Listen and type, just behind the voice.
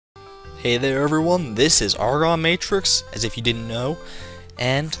Hey there everyone, this is Argon Matrix, as if you didn't know,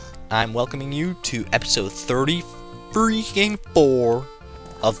 and I'm welcoming you to episode 30 freaking 4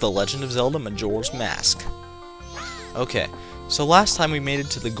 of The Legend of Zelda Majora's Mask. Okay, so last time we made it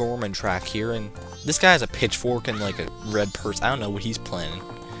to the Gorman track here, and this guy has a pitchfork and like a red purse. I don't know what he's planning.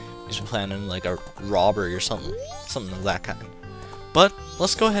 He's planning like a robbery or something of that kind. But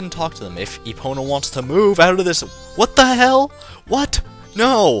let's go ahead and talk to them. If Epona wants to move out of this, what the hell? What?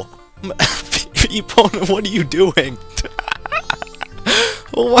 No! Epona, what are you doing?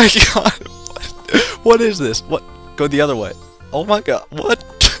 Oh my god! What is this? What? Go the other way. Oh my god! What?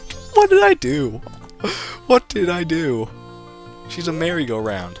 What did I do? What did I do? She's a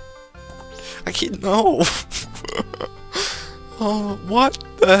merry-go-round. I can't. No. Oh, what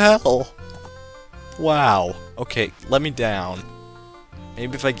the hell? Wow. Okay, let me down.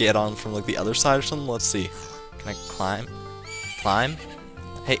 Maybe if I get on from like the other side or something. Let's see. Can I climb? Climb?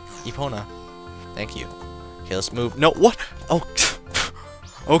 Hey, Epona. Thank you. Okay, let's move. No, what? Oh.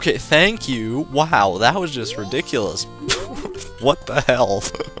 Okay, thank you. Wow, that was just ridiculous. What the hell?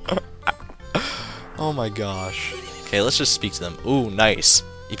 Oh my gosh. Okay, let's just speak to them. Ooh, nice.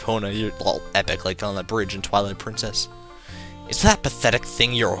 Epona, you're all epic, like on that bridge in Twilight Princess. Is that pathetic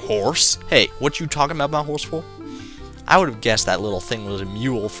thing your horse? Hey, what you talking about my horse for? I would have guessed that little thing was a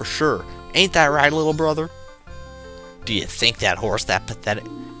mule for sure. Ain't that right, little brother? Do you think that horse that pathetic?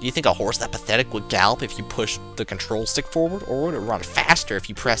 Do you think a horse that pathetic would gallop if you pushed the control stick forward, or would it run faster if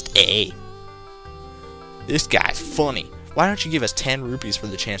you pressed A? This guy's funny. Why don't you give us 10 rupees for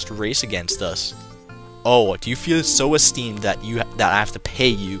the chance to race against us? Oh, do you feel so esteemed that I have to pay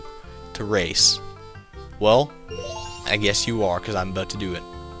you to race? Well, I guess you are, because I'm about to do it.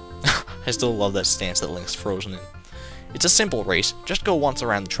 I still love that stance that Link's frozen in. It's a simple race. Just go once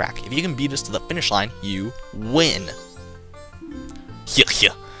around the track. If you can beat us to the finish line, you win.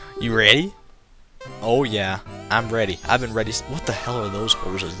 Yeah. You ready? Oh yeah, I'm ready. I've been ready. What the hell are those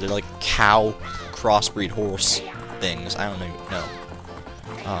horses? They're like cow crossbreed horse things. I don't even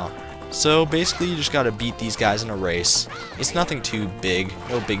know. So basically, you just gotta beat these guys in a race. It's nothing too big.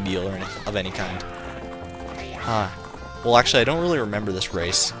 No big deal or of any kind. Well, actually, I don't really remember this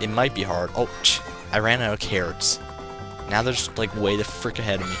race. It might be hard. Oh, I ran out of carrots. Now they're just like way the frick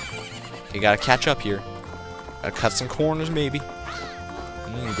ahead of me. You gotta catch up here. Gotta cut some corners, maybe.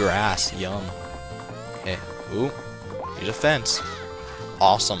 Grass, yum. Okay, ooh, here's a fence.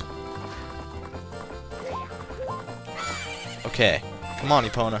 Awesome. Okay, come on,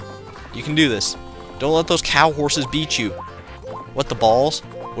 Epona. You can do this. Don't let those cow horses beat you. What, the balls?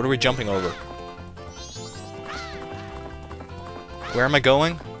 What are we jumping over? Where am I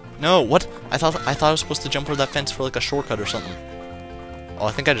going? No, what? I thought I was supposed to jump over that fence for like a shortcut or something. Oh,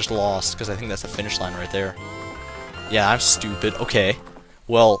 I think I just lost, because I think that's the finish line right there. Yeah, I'm stupid. Okay.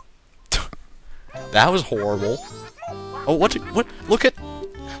 Well, that was horrible. Oh, what? Look at...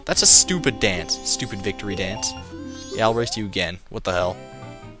 That's a stupid dance. Stupid victory dance. Yeah, I'll race you again. What the hell?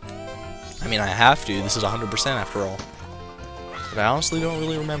 I mean, I have to. This is 100% after all. But I honestly don't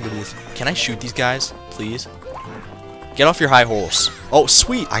really remember these. Can I shoot these guys, please? Get off your high horse. Oh,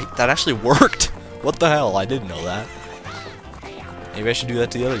 sweet. That actually worked. What the hell? I didn't know that. Maybe I should do that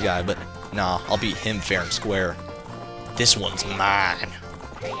to the other guy, but nah, I'll beat him fair and square. This one's mine.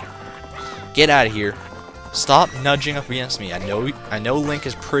 Get out of here. Stop nudging up against me. I know Link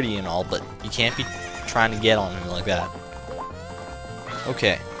is pretty and all, but you can't be trying to get on him like that.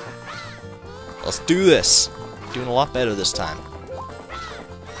 Okay. Let's do this. Doing a lot better this time.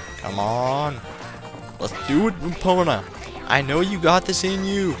 Come on. Let's do it, Epona. I know you got this in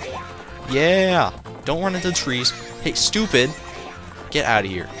you. Yeah. Don't run into the trees. Hey, stupid. Get out of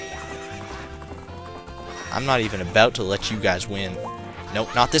here. I'm not even about to let you guys win.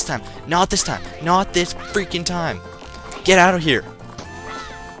 Nope, not this time. Not this time. Not this freaking time. Get out of here.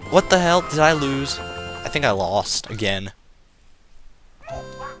 What the hell? Did I lose? I think I lost again.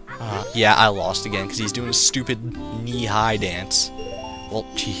 Yeah, I lost again because he's doing a stupid knee-high dance. Well,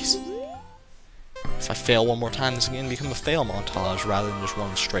 jeez. If I fail one more time, this is going to become a fail montage rather than just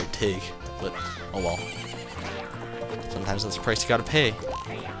one straight take. But, oh well. Sometimes that's the price you gotta pay.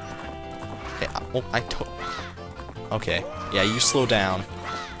 Okay, okay, yeah, you slow down.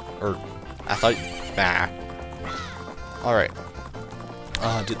 Or, I thought... Nah. Alright.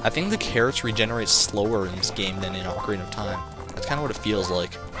 Dude, I think the carrots regenerate slower in this game than in Ocarina of Time. That's kind of what it feels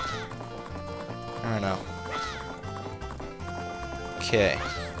like. I don't know. Okay.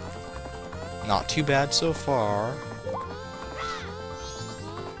 Not too bad so far.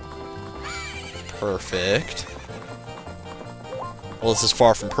 Perfect. Well, this is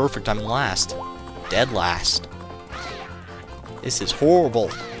far from perfect. I'm last. Dead last. This is horrible.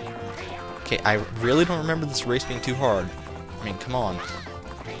 Okay, I really don't remember this race being too hard. I mean, come on.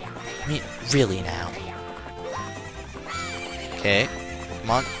 I mean, really now. Okay,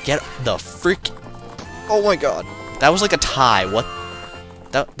 come on, get the frick. Oh my god. That was like a tie. What?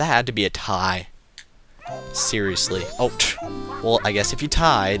 That had to be a tie. Seriously. Oh, well, I guess if you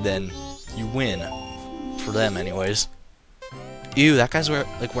tie, then you win. For them, anyways. Ew, that guy's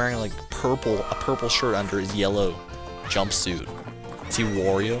wearing like a purple shirt under his yellow jumpsuit. Is he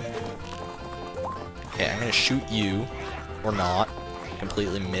Wario? Okay, I'm gonna shoot you. Or not.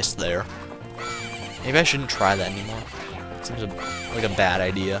 Completely missed there. Maybe I shouldn't try that anymore. Seems like a bad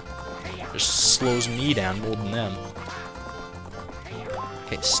idea. Just slows me down more than them.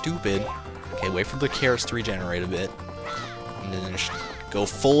 Okay, stupid. Okay, wait for the carrots to regenerate a bit. And then just go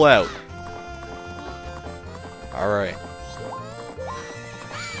full out. Alright.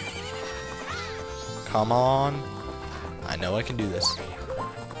 Come on. I know I can do this.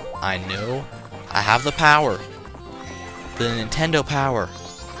 I know I have the power. The Nintendo power.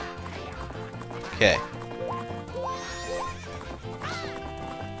 Okay.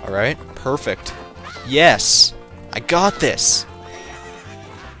 Alright, perfect. Yes! I got this!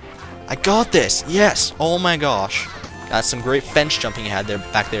 I got this! Yes! Oh my gosh. Got some great fence jumping you had there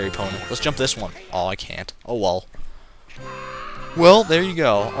back there, opponent. Let's jump this one. Oh, I can't. Oh well. Well, there you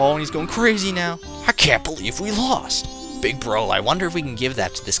go. Oh, and he's going crazy now. I can't believe we lost. Big bro, I wonder if we can give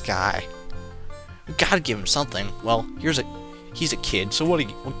that to this guy. We gotta give him something. Well, he's a kid, so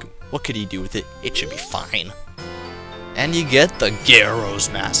what could he do with it? It should be fine. And you get the Gyro's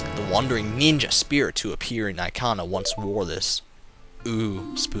mask, the wandering ninja spirit to appear in Icona once wore this.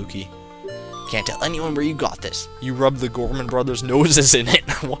 Ooh, spooky. Can't tell anyone where you got this. You rubbed the Gorman brothers' noses in it.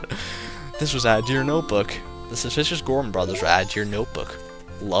 What? This was added to your notebook. The suspicious Gorman brothers were added to your notebook.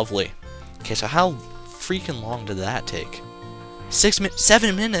 Lovely. Okay, so how freaking long did that take?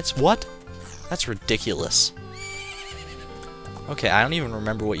 7 minutes? What? That's ridiculous. Okay, I don't even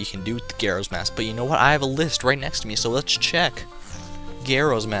remember what you can do with the Gyro's mask, but you know what? I have a list right next to me, so let's check.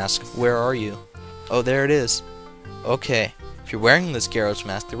 Gyro's mask, where are you? Oh, there it is. Okay, if you're wearing this Gyro's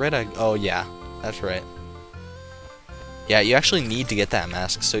mask, the red eye... Oh, yeah, that's right. Yeah, you actually need to get that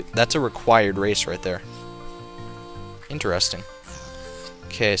mask, so that's a required race right there. Interesting.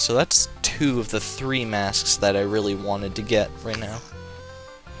 Okay, so that's 2 of the 3 masks that I really wanted to get right now.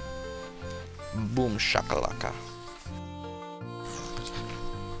 Boom shakalaka.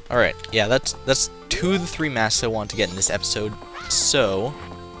 Alright, yeah, that's 2 of the 3 masks I wanted to get in this episode. So,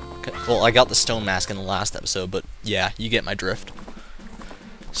 well, I got the stone mask in the last episode, but yeah, you get my drift.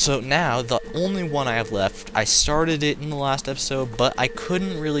 So now, the only one I have left, I started it in the last episode, but I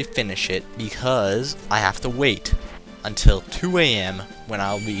couldn't really finish it because I have to wait until 2 AM when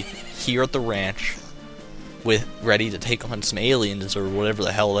I'll be here at the ranch ready to take on some aliens or whatever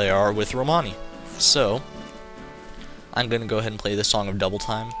the hell they are with Romani. So, I'm gonna go ahead and play the Song of Double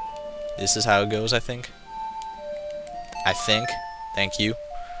Time. This is how it goes, I think. Thank you.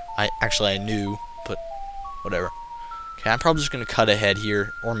 I knew, but whatever. Okay, I'm probably just gonna cut ahead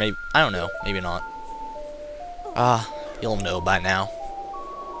here, or maybe, I don't know, maybe not. You'll know by now.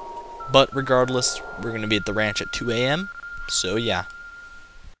 But regardless, we're gonna be at the ranch at 2 AM, so yeah.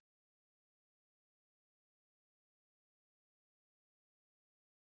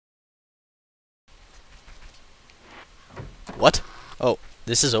 What? Oh,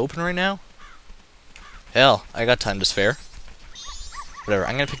 this is open right now? Hell, I got time to spare. Whatever,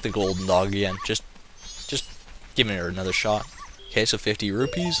 I'm gonna pick the golden dog again. Just giving her another shot. Okay, so 50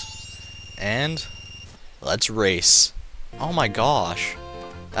 rupees. And let's race. Oh my gosh.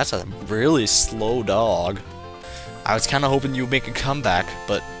 That's a really slow dog. I was kinda hoping you would make a comeback,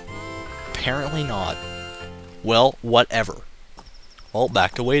 but apparently not. Well, whatever. Well,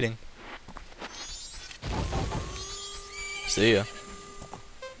 back to waiting. See ya.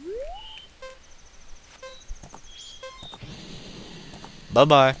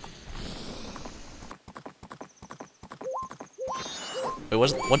 Bye-bye. Wait,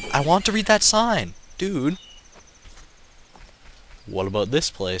 what? I want to read that sign, dude. What about this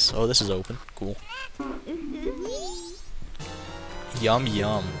place? Oh, this is open. Cool. Yum,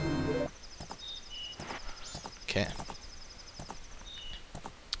 yum. Okay.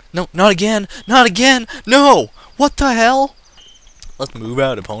 No, not again! Not again! No! What the hell? Let's move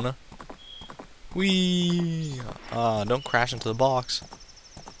out, Epona. Whee! Don't crash into the box.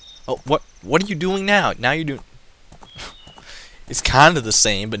 Oh, what are you doing now? Now you're doing... It's kind of the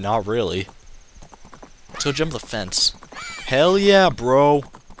same, but not really. Let's go jump the fence. Hell yeah, bro!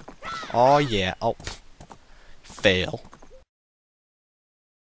 Oh yeah. Oh. Fail.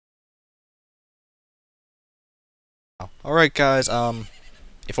 Alright guys,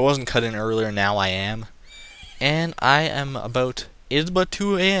 If I wasn't cut in earlier, now I am. And it is about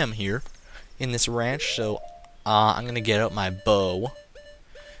 2 a.m. here in this ranch, so I'm gonna get out my bow.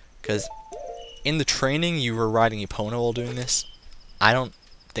 Because in the training, you were riding Epona while doing this. I don't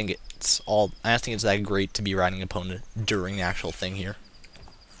think it's that great to be riding Epona during the actual thing here.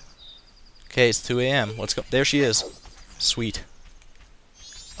 Okay, it's 2 a.m. Let's go. There she is. Sweet.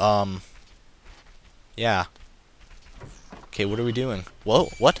 Yeah. Okay, what are we doing? Whoa,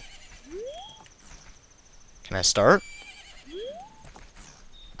 what? Can I start?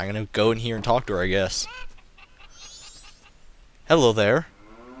 I'm gonna go in here and talk to her, I guess. Hello there.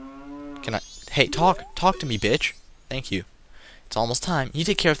 Can I... Hey, talk to me, bitch. Thank you. It's almost time. You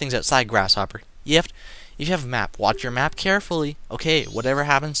take care of things outside, Grasshopper. If you have a map, watch your map carefully. Okay, whatever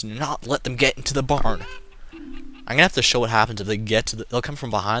happens, do not let them get into the barn. I'm gonna have to show what happens if they get to the... They'll come from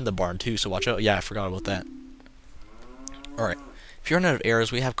behind the barn, too, so watch out. Yeah, I forgot about that. Alright. If you run out of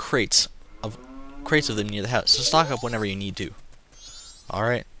arrows, we have crates of them near the house, so stock up whenever you need to.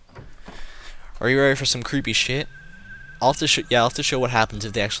 Alright. Are you ready for some creepy shit? I'll have to show what happens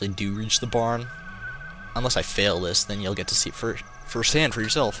if they actually do reach the barn. Unless I fail this, then you'll get to see it firsthand for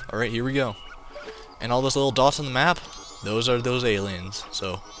yourself. Alright, here we go. And all those little dots on the map, those are those aliens.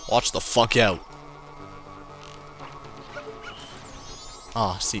 So, watch the fuck out.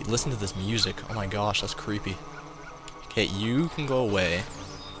 Ah, see, listen to this music. Oh my gosh, that's creepy. Okay, you can go away.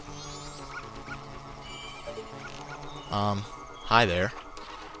 Hi there.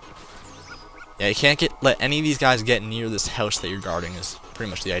 Yeah, you can't let any of these guys get near this house that you're guarding is pretty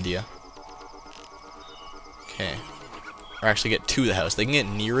much the idea. Okay. Or actually get to the house. They can get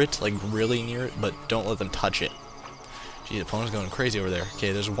near it, like really near it, but don't let them touch it. Gee, the opponent's going crazy over there.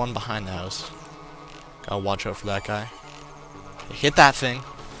 Okay, there's one behind the house. Gotta watch out for that guy. Okay, hit that thing.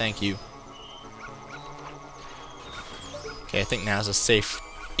 Thank you. Okay, I think now's a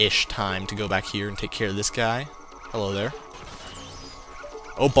safe-ish time to go back here and take care of this guy. Hello there.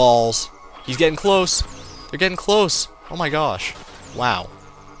 Oh, balls. He's getting close. They're getting close. Oh my gosh. Wow.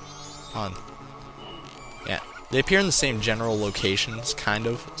 Come on. Yeah. They appear in the same general locations, kind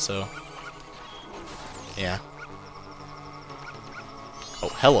of, so... Yeah.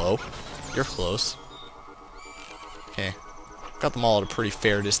 Oh, hello. You're close. Okay. Got them all at a pretty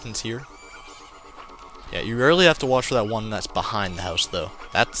fair distance here. Yeah, you rarely have to watch for that one that's behind the house, though.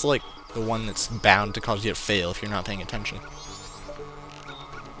 That's, like, the one that's bound to cause you to fail if you're not paying attention.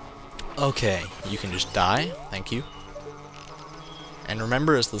 Okay, you can just die. Thank you. And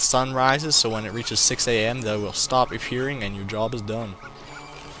remember, as the sun rises, so when it reaches 6 a.m., they will stop appearing and your job is done.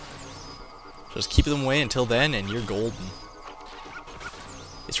 Just keep them away until then, and you're golden.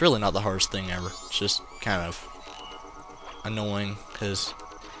 It's really not the hardest thing ever. It's just kind of annoying, because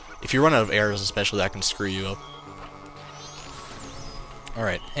if you run out of arrows especially, that can screw you up.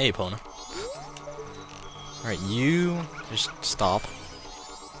 Alright, hey Epona. Alright, you just stop.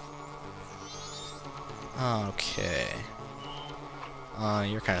 Okay.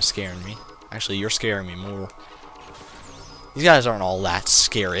 You're kind of scaring me. Actually, you're scaring me more. These guys aren't all that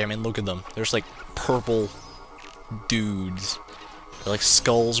scary. I mean, look at them. There's like purple dudes. They're like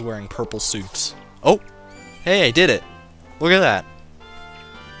skulls wearing purple suits. Oh! Hey, I did it! Look at that.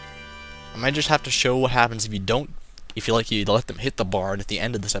 I might just have to show what happens if you don't... If you let them hit the barn at the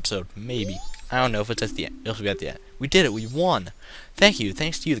end of this episode. Maybe. I don't know if it's at the end. It'll be at the end. We did it. We won. Thank you.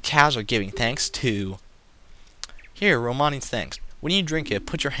 Thanks to you, the cows are giving thanks to... Here, Romani's thanks. When you drink it,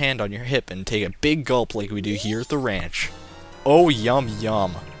 put your hand on your hip and take a big gulp like we do here at the ranch. Oh, yum,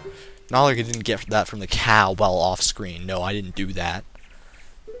 yum. Not like I didn't get that from the cow while off screen. No, I didn't do that.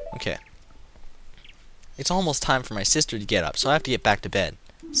 Okay. It's almost time for my sister to get up, so I have to get back to bed.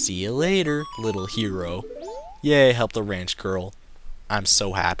 See you later, little hero. Yay, help the ranch girl. I'm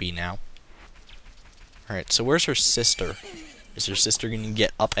so happy now. Alright, so where's her sister? Is her sister going to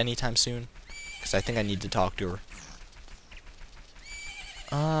get up anytime soon? Because I think I need to talk to her.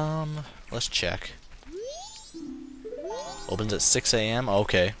 Let's check. Opens at 6 a.m.?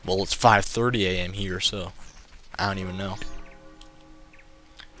 Okay. Well, it's 5:30 a.m. here, so I don't even know.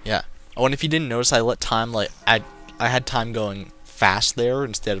 Yeah. Oh, and if you didn't notice, I let time, like, I had time going fast there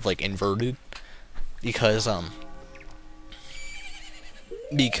instead of, like, inverted. Because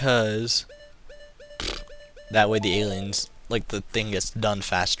that way the aliens, like, the thing gets done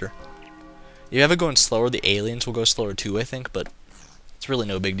faster. If you have it going slower, the aliens will go slower too, I think, but it's really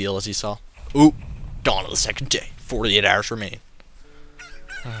no big deal, as you saw. Ooh, dawn of the second day. 48 hours remain.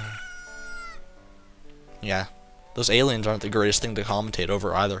 Yeah, those aliens aren't the greatest thing to commentate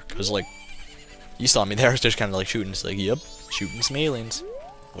over either, because, like, you saw me there, just kind of like shooting, it's like, yep, shooting some aliens.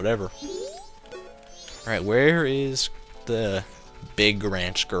 Whatever. Alright, where is the Big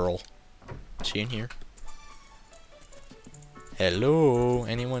ranch girl. Is she in here? Hello?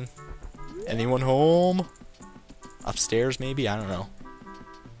 Anyone? Anyone home? Upstairs, maybe? I don't know.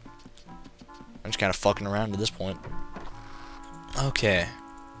 I'm just kind of fucking around at this point. Okay.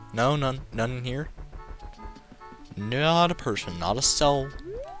 No, none in here. Not a person, not a soul.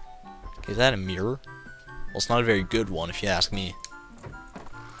 Okay, is that a mirror? Well, it's not a very good one, if you ask me.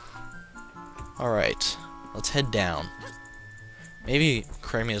 Alright. Let's head down. Maybe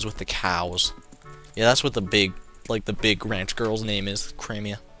Cramia is with the cows. Yeah, that's what the big ranch girl's name is,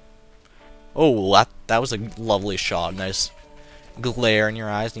 Cramia. Oh, that was a lovely shot. Nice glare in your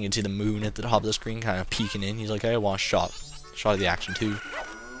eyes, and you can see the moon at the top of the screen kind of peeking in. He's like, I want a shot of the action too.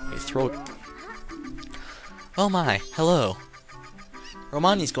 Okay, throw it. Oh my, hello.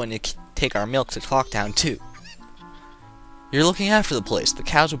 Romani's going to take our milk to Clocktown too. You're looking after the place. The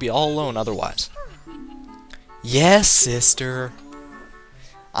cows would be all alone otherwise. Yes, sister.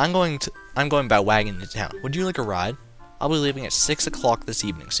 I'm going by wagon to town. Would you like a ride? I'll be leaving at 6 o'clock this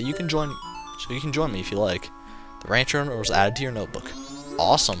evening, so you can join me if you like. The ranch owner was added to your notebook.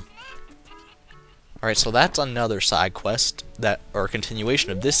 Awesome. Alright, so that's another side quest, or a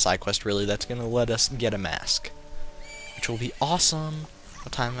continuation of this side quest, really, that's going to let us get a mask. Which will be awesome.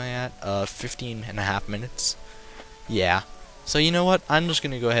 What time am I at? 15 and a half minutes. Yeah. So you know what? I'm just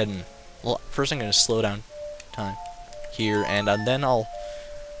going to go ahead and... Well, first I'm going to slow down time here, and then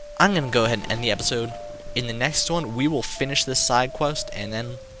I'm going to go ahead and end the episode. In the next one, we will finish this side quest, and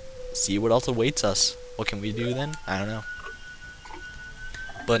then see what else awaits us. What can we do then? I don't know.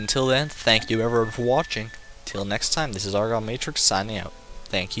 But until then, thank you everyone for watching. Till next time, this is Argyle Matrix signing out.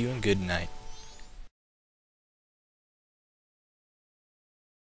 Thank you and good night.